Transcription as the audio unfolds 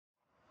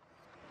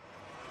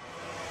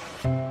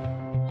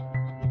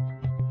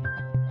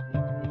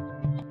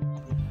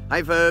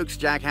Hi folks,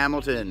 Jack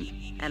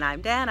Hamilton. And I'm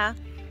Dana.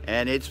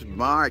 And it's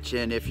March,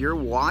 and if you're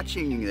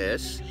watching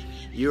this,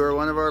 you are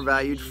one of our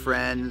valued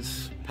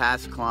friends,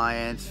 past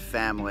clients,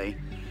 family,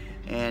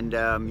 and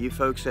you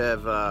folks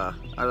are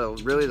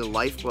really the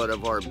lifeblood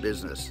of our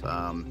business.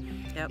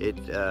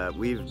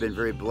 We've been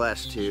very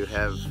blessed to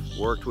have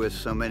worked with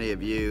so many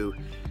of you,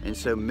 and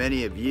so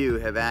many of you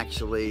have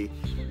actually,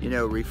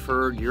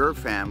 referred your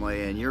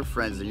family and your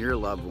friends and your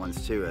loved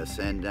ones to us.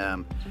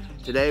 And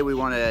today we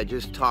want to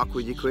just talk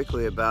with you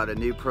quickly about a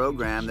new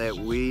program that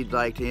we'd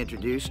like to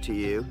introduce to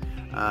you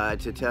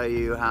to tell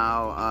you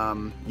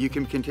how you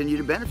can continue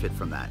to benefit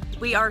from that.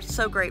 We are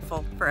so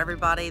grateful for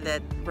everybody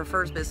that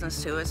refers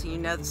business to us. You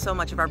know, so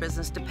much of our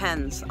business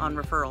depends on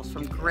referrals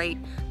from great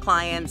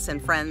clients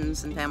and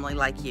friends and family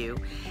like you.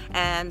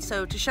 And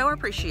so to show our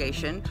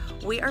appreciation,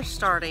 we are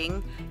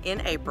starting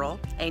in April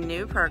a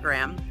new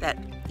program that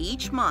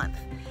each month,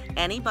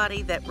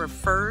 anybody that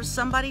refers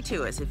somebody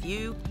to us, if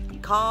you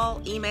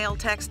call, email,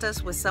 text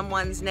us with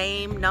someone's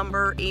name,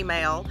 number,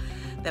 email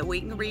that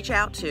we can reach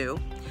out to,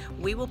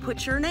 we will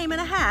put your name in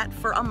a hat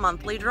for a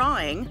monthly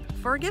drawing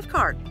for a gift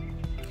card.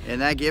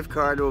 And that gift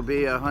card will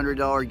be a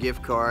 $100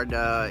 gift card,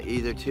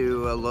 either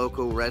to a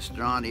local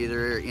restaurant,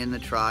 either in the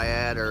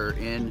Triad or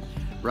in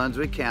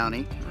Brunswick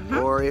County.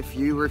 Or if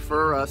you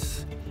refer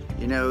us,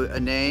 a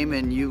name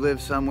and you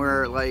live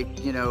somewhere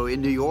like,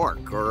 in New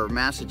York or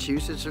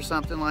Massachusetts or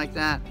something like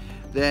that,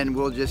 then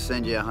we'll just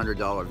send you a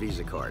 $100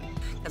 Visa card.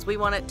 Because we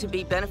want it to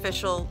be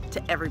beneficial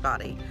to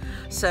everybody.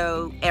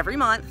 So every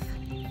month,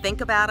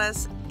 think about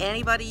us.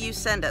 Anybody you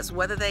send us,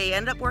 whether they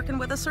end up working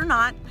with us or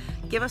not,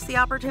 give us the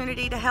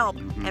opportunity to help,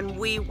 and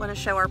we want to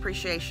show our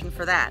appreciation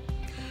for that.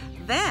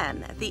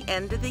 Then, at the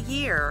end of the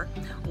year,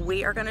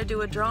 we are going to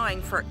do a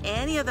drawing for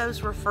any of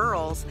those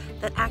referrals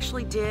that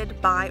actually did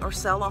buy or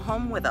sell a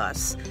home with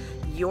us.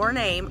 Your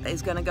name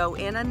is going to go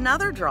in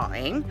another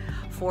drawing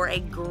for a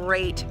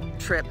great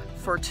trip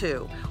for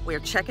two. We're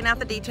checking out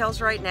the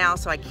details right now,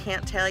 so I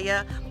can't tell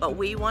you, but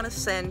we want to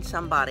send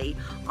somebody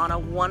on a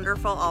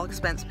wonderful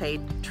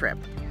all-expense-paid trip.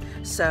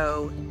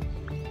 So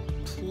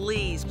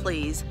please,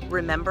 please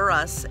remember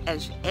us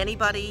as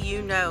anybody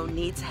you know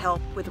needs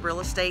help with real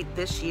estate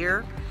this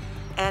year,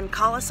 and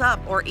call us up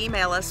or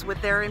email us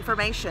with their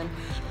information,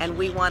 and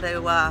we want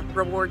to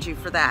reward you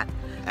for that.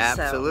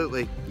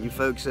 Absolutely. You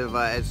folks have, as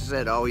I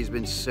said, always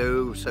been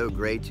so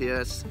great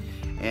to us,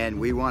 and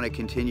we want to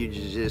continue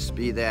to just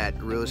be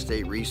that real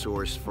estate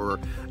resource for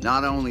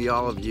not only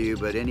all of you,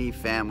 but any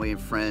family and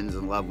friends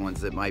and loved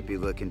ones that might be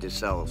looking to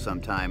sell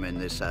sometime in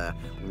this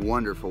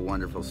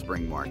wonderful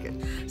spring market.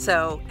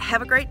 So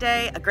have a great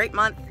day, a great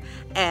month,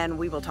 and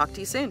we will talk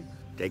to you soon.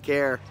 Take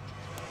care.